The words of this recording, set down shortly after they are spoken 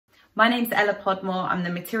My name's Ella Podmore. I'm the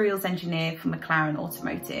materials engineer for McLaren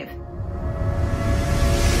Automotive.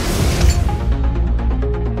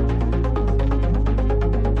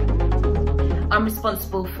 I'm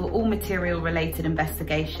responsible for all material-related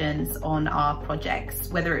investigations on our projects,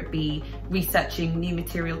 whether it be researching new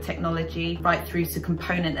material technology right through to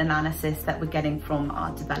component analysis that we're getting from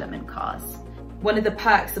our development cars. One of the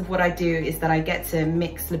perks of what I do is that I get to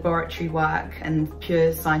mix laboratory work and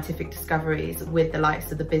pure scientific discoveries with the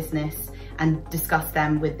likes of the business and discuss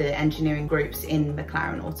them with the engineering groups in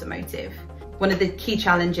McLaren Automotive. One of the key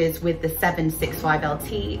challenges with the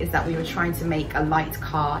 765LT is that we were trying to make a light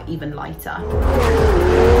car even lighter.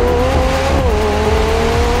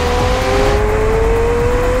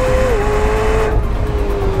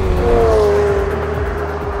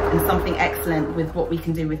 And something excellent with what we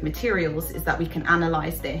can do with materials is that we can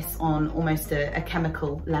analyze this on almost a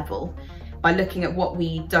chemical level. By looking at what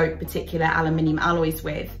we dope particular aluminium alloys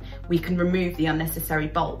with, we can remove the unnecessary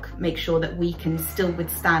bulk, make sure that we can still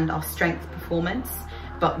withstand our strength performance,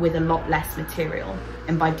 but with a lot less material.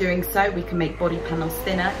 And by doing so, we can make body panels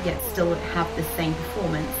thinner, yet still have the same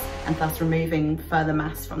performance, and thus removing further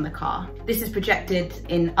mass from the car. This is projected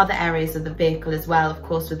in other areas of the vehicle as well, of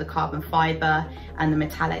course, with the carbon fiber and the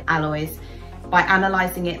metallic alloys. By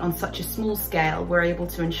analysing it on such a small scale, we're able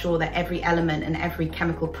to ensure that every element and every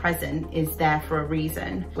chemical present is there for a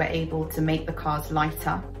reason. We're able to make the cars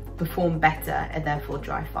lighter, perform better, and therefore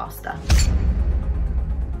drive faster.